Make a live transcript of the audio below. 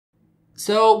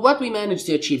So what we managed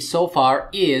to achieve so far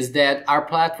is that our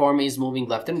platform is moving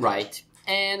left and right,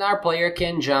 and our player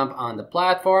can jump on the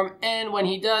platform, and when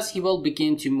he does, he will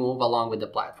begin to move along with the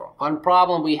platform. One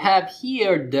problem we have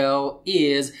here though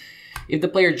is if the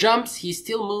player jumps, he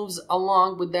still moves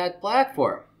along with that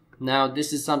platform. Now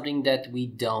this is something that we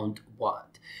don't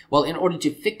want. Well, in order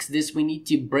to fix this, we need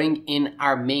to bring in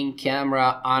our main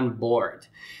camera on board.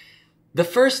 The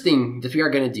first thing that we are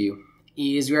going to do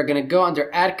is we are going to go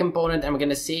under add component, and we're going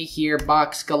to say here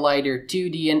box collider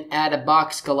 2D and add a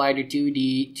box collider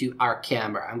 2D to our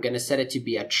camera. I'm going to set it to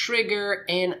be a trigger,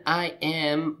 and I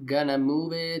am going to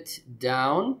move it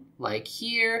down like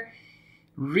here,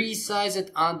 resize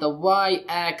it on the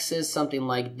y-axis, something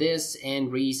like this,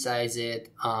 and resize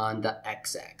it on the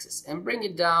x-axis, and bring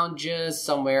it down just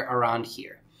somewhere around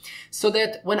here, so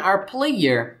that when our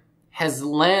player has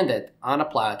landed on a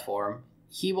platform,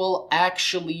 he will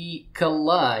actually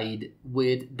collide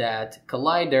with that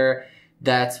collider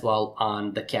that's, well,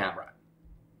 on the camera.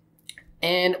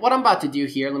 And what I'm about to do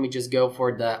here, let me just go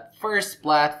for the first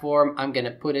platform. I'm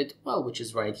gonna put it, well, which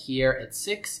is right here at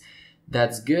 6.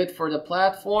 That's good for the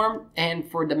platform. And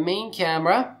for the main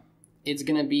camera, it's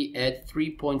gonna be at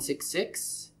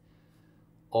 3.66.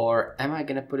 Or am I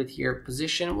gonna put it here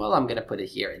position? Well, I'm gonna put it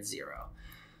here at 0.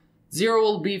 0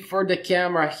 will be for the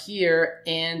camera here,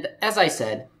 and as I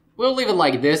said, we'll leave it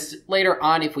like this. Later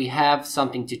on, if we have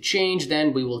something to change,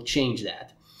 then we will change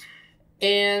that.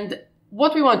 And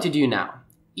what we want to do now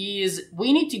is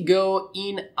we need to go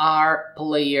in our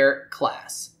player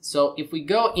class. So if we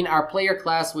go in our player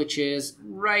class, which is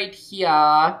right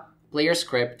here, player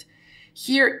script,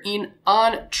 here in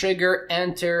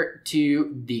Ontriggerenter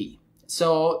 2D.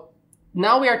 So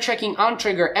now we are checking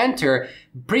Ontriggerenter.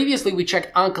 Previously we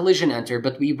checked OnCollisionEnter,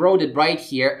 but we wrote it right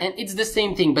here, and it's the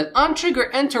same thing. But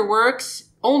Ontriggerenter works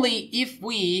only if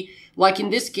we, like in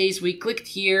this case, we clicked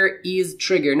here is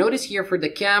trigger. Notice here for the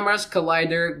cameras,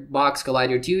 collider, box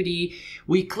collider 2D,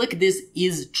 we click this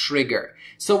is trigger.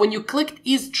 So when you clicked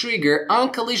is trigger,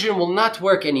 OnCollision will not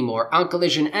work anymore.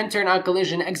 OnCollisionEnter and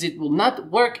OnCollisionExit will not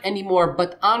work anymore,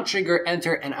 but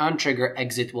Ontriggerenter and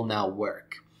OnTriggerExit will now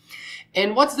work.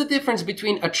 And what's the difference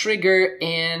between a trigger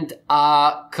and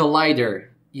a collider,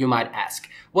 you might ask?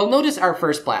 Well, notice our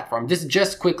first platform. This is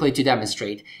just quickly to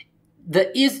demonstrate.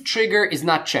 The is trigger is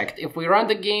not checked. If we run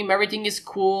the game, everything is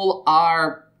cool.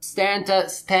 Our Santa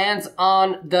stands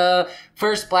on the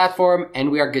first platform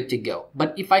and we are good to go.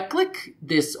 But if I click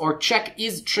this or check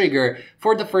is trigger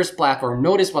for the first platform,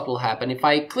 notice what will happen. If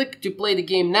I click to play the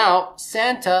game now,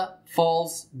 Santa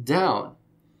falls down.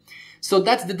 So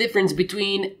that's the difference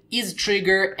between is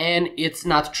trigger and it's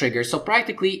not trigger. So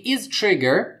practically is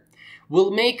trigger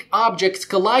will make objects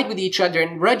collide with each other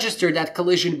and register that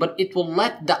collision, but it will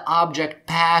let the object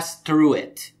pass through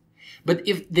it. But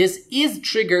if this is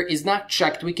trigger is not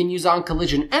checked, we can use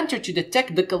OnCollisionEnter to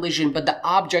detect the collision, but the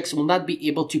objects will not be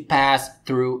able to pass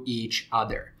through each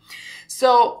other.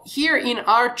 So here in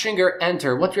our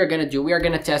Ontriggerenter, what we are going to do, we are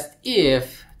going to test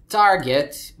if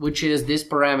target, which is this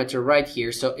parameter right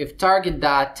here. So if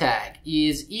target.tag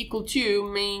is equal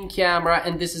to main camera,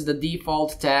 and this is the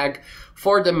default tag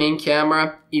for the main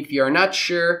camera. If you're not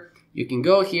sure, you can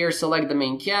go here, select the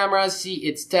main camera, see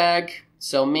its tag.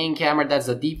 So main camera, that's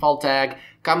the default tag,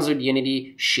 comes with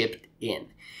Unity, shipped in.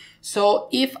 So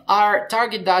if our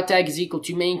target.tag is equal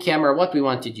to main camera, what we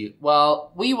want to do?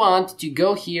 Well, we want to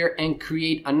go here and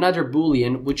create another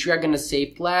Boolean, which we are going to say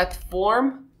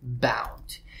platform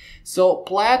bound. So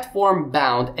platform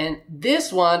bound, and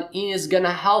this one is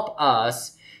gonna help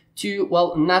us to,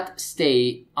 well, not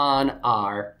stay on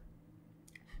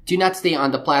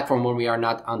the platform when we are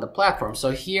not on the platform.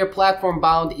 So here platform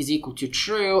bound is equal to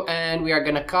true, and we are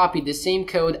gonna copy the same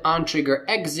code on trigger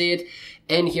exit,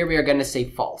 and here we are gonna say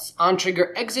false. On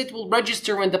trigger exit will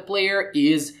register when the player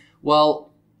is,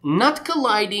 well, not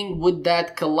colliding with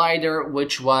that collider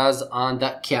which was on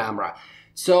the camera.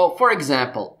 So, for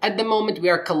example, at the moment we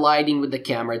are colliding with the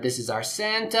camera. This is our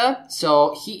Santa.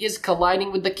 So he is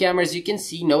colliding with the camera. As you can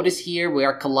see, notice here we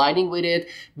are colliding with it.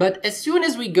 But as soon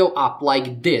as we go up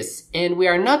like this and we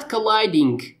are not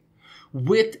colliding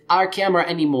with our camera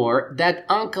anymore, that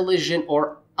OnCollision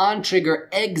or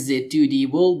OnTriggerExit 2D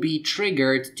will be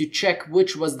triggered to check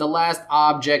which was the last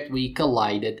object we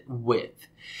collided with.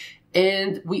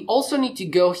 And we also need to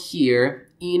go here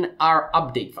in our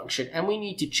update function, and we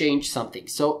need to change something.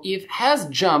 So if has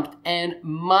jumped and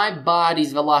my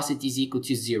body's velocity is equal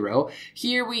to 0,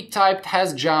 here we typed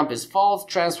has jump is false,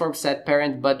 transform set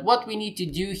parent, but what we need to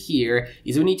do here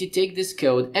is we need to take this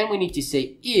code and we need to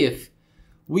say if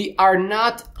we are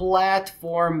not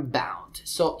platform bound.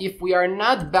 So if we are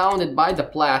not bounded by the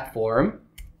platform,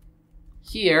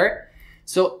 here.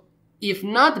 So if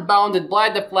not bounded by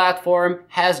the platform,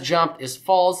 has jumped is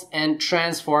false, and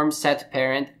transform set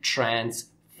parent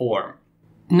transform.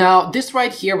 Now this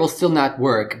right here will still not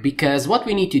work, because what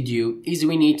we need to do is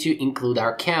we need to include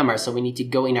our camera. So we need to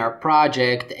go in our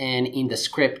project and in the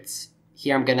scripts.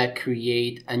 Here I'm gonna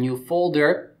create a new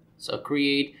folder. So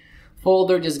create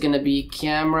folder, this is gonna be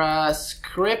camera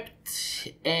script,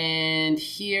 and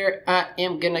here I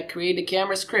am gonna create a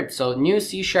camera script. So new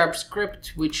C#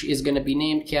 script, which is gonna be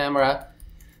named camera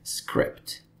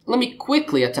script. Let me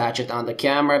quickly attach it on the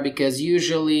camera, because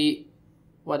usually,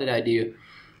 what did I do?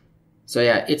 So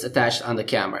yeah, it's attached on the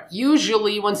camera.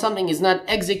 Usually when something is not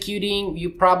executing, you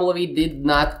probably did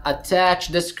not attach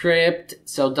the script.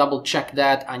 So double check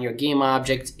that on your game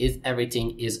objects if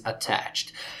everything is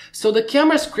attached. So the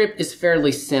camera script is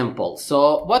fairly simple.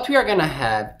 So what we are gonna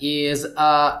have is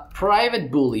a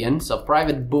private boolean. So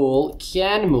private bool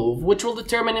can move, which will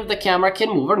determine if the camera can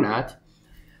move or not.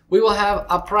 We will have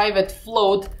a private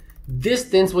float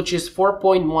distance, which is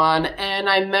 4.1, and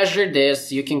I measured this.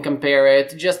 You can compare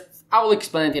it. I will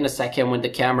explain it in a second when the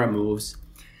camera moves.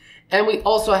 And we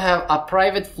also have a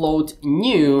private float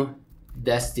new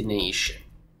destination.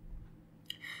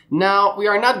 Now, we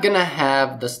are not gonna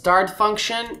have the start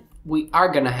function, we are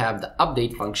gonna have the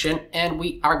update function, and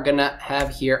we are gonna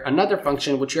have here another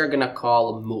function which we are gonna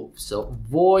call move. So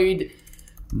void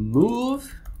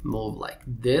move like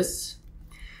this.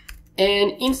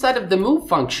 And inside of the move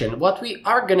function, what we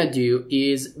are gonna do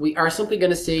is we are simply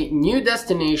gonna say new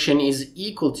destination is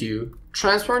equal to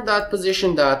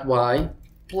transform.position.y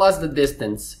plus the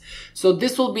distance. So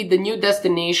this will be the new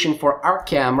destination for our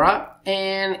camera,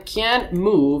 and can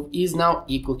move is now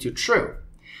equal to true.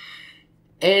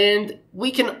 And we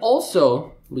can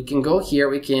go here,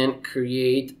 we can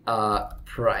create a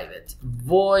private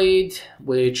void,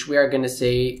 which we are gonna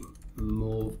say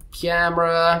move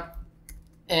camera.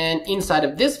 And inside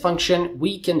of this function,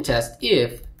 we can test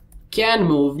if can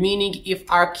move, meaning if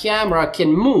our camera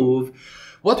can move.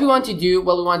 What we want to do,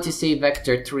 well, we want to say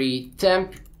vector3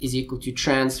 temp is equal to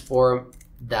transform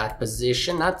that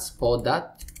position, not spot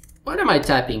that. What am I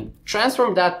typing?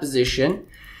 Transform that position,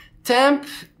 temp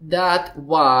dot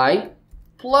y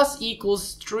plus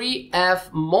equals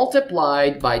 3f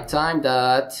multiplied by time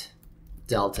dot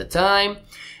delta time,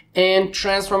 and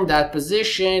transform that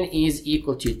position is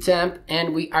equal to temp,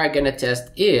 and we are gonna test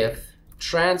if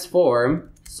transform,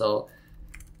 so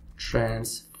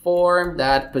transform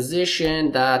that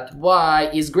position that y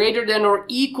is greater than or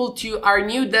equal to our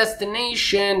new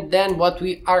destination. Then what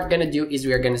we are gonna do is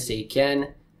we are gonna say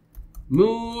can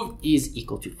move is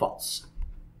equal to false,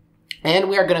 and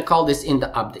we are gonna call this in the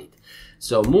update.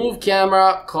 So move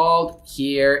camera called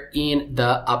here in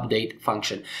the update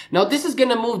function. Now this is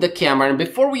gonna move the camera, and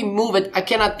before we move it, I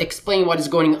cannot explain what is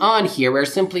going on here. We're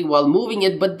simply while moving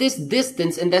it, but this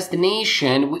distance and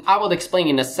destination, I will explain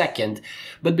in a second.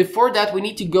 But before that, we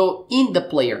need to go in the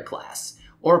player class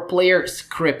or player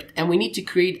script, and we need to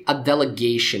create a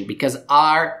delegation, because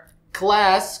our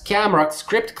class, camera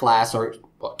script class, or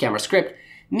well, camera script,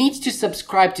 needs to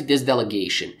subscribe to this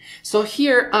delegation. So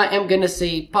here I am gonna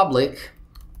say public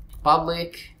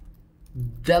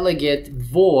delegate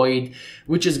void,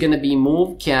 which is gonna be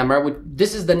move camera.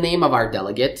 This is the name of our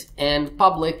delegate, and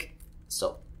public,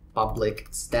 so public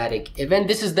static event.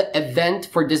 This is the event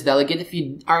for this delegate. If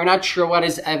you are not sure what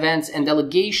is events and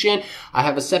delegation, I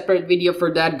have a separate video for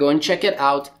that. Go and check it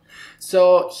out.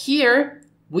 So here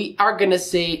we are gonna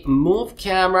say move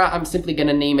camera. I'm simply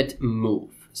gonna name it move.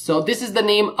 So this is the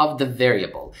name of the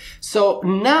variable. So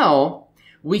now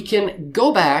we can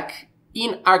go back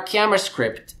in our camera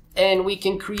script and we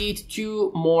can create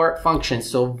two more functions.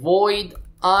 So void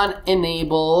on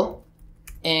enable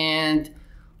and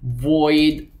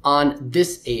void on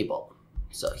disable.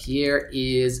 So here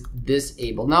is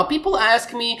disable. Now people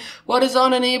ask me, what is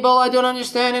on enable? I don't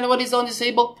understand. And what is on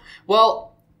disable?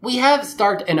 Well, we have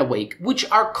start and awake, which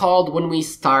are called when we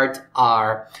start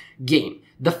our game.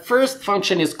 The first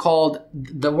function is called,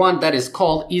 the one that is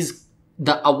called is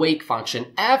the awake function.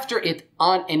 After it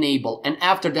on enable, and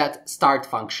after that start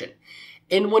function.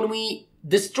 And when we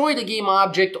destroy the game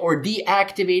object or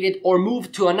deactivate it or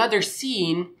move to another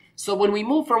scene, so when we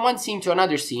move from one scene to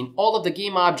another scene, all of the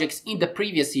game objects in the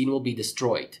previous scene will be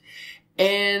destroyed.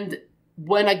 And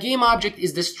when a game object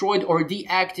is destroyed or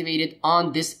deactivated,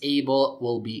 on disable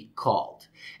will be called.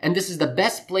 And this is the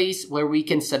best place where we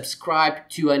can subscribe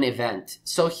to an event.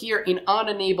 So here in on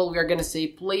enable, we are going to say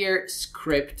player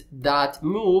script dot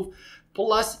move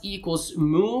plus equals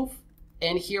move.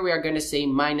 And here we are going to say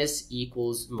minus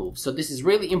equals move. So this is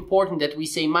really important that we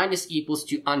say minus equals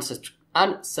to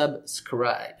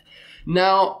unsubscribe.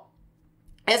 Now,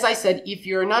 As I said, if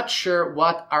you're not sure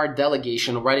what is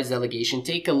delegation,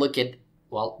 take a look at,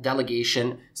 well,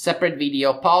 delegation, separate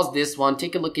video, pause this one,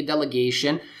 take a look at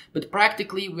delegation. But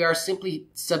practically, we are simply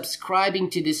subscribing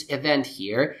to this event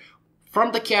here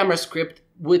from the camera script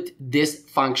with this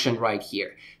function right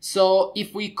here. So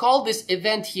if we call this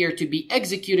event here to be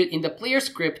executed in the player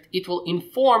script, it will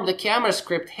inform the camera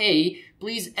script, hey,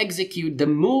 please execute the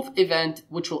move event,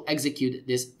 which will execute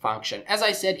this function. As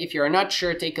I said, if you're not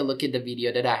sure, take a look at the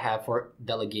video that I have for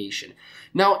delegation.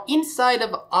 Now, inside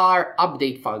of our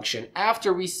update function,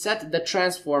 after we set the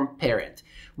transform parent,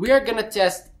 we are gonna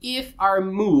test if our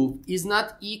move is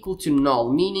not equal to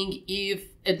null, meaning if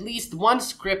at least one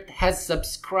script has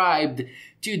subscribed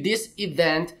to this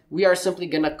event, we are simply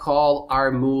gonna call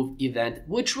our move event,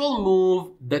 which will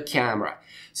move the camera.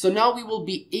 So now we will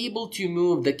be able to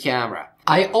move the camera.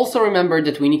 I also remember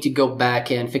that we need to go back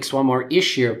and fix one more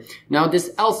issue. Now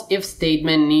this else if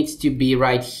statement needs to be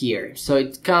right here. So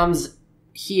it comes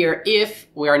here, if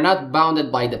we are not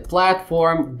bounded by the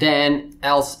platform, then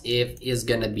else if is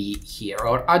gonna be here,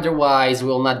 or otherwise we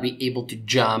will not be able to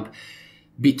jump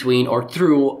between or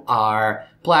through our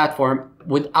platform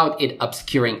without it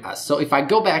obscuring us. So if I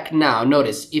go back now,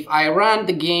 notice if I run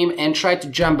the game and try to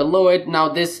jump below it, now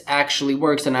this actually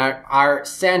works and our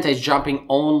Santa is jumping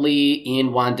only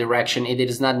in one direction. It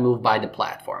is not moved by the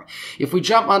platform. If we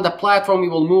jump on the platform, we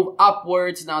will move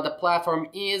upwards. Now the platform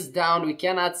is down, we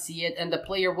cannot see it, and the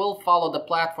player will follow the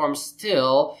platform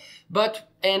still.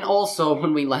 And also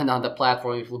when we land on the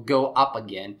platform, it will go up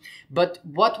again. But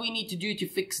what we need to do to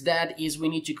fix that is we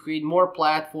need to create more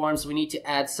platforms. We need to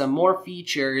add some more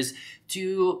features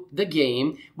to the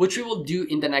game, which we will do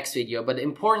in the next video. But the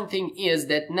important thing is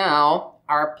that now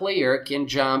our player can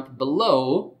jump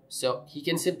below. So he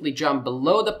can simply jump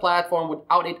below the platform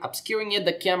without it obscuring it.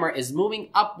 The camera is moving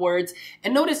upwards.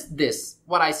 And notice this,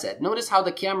 what I said. Notice how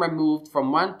the camera moved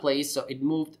from one place. So it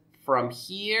moved from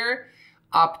here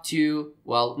up to,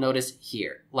 well, notice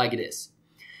here, like this.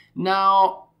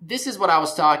 Now, this is what I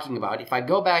was talking about. If I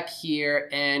go back here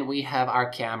and we have our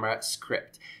camera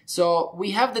script. So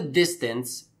we have the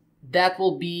distance that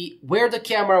will be where the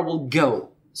camera will go.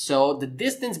 So the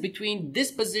distance between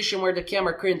this position where the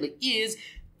camera currently is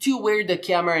to where the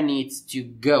camera needs to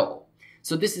go.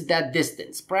 So this is that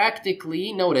distance.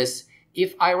 Practically, notice,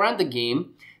 if I run the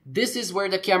game, this is where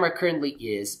the camera currently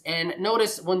is. And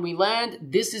notice when we land,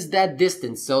 this is that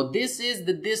distance. So this is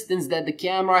the distance that the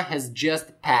camera has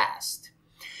just passed.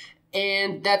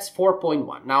 And that's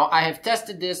 4.1. Now I have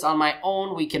tested this on my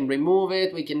own. We can remove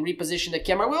it. We can reposition the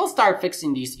camera. We'll start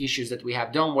fixing these issues that we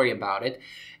have. Don't worry about it.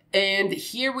 And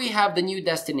here we have the new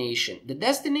destination. The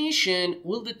destination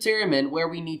will determine where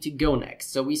we need to go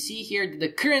next. So we see here the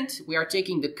current, we are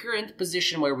taking the current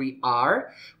position where we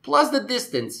are, plus the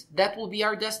distance, that will be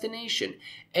our destination.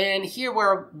 And here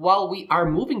while we are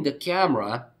moving the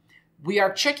camera, we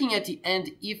are checking at the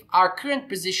end if our current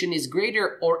position is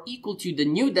greater or equal to the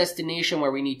new destination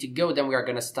where we need to go, then we are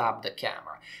gonna stop the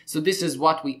camera. So this is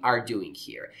what we are doing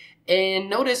here. And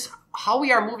notice how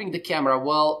we are moving the camera.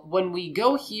 Well, when we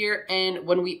go here and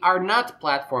when we are not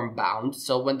platform bound,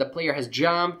 so when the player has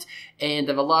jumped and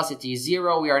the velocity is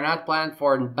 0, we are not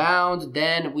platform bound,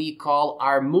 then we call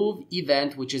our move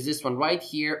event, which is this one right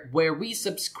here, where we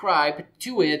subscribe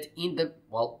to it in the,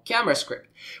 well, camera script,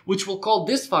 which will call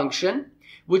this function,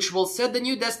 which will set the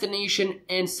new destination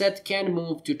and set can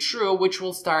move to true, which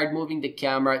will start moving the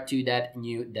camera to that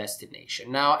new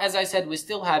destination. Now, as I said, we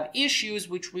still have issues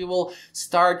which we will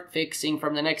start fixing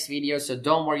from the next video, so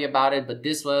don't worry about it. But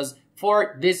this was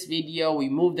for this video. We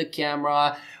moved the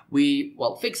camera. We,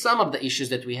 well, fixed some of the issues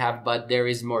that we have, but there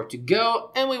is more to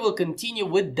go, and we will continue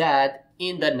with that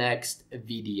in the next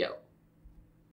video.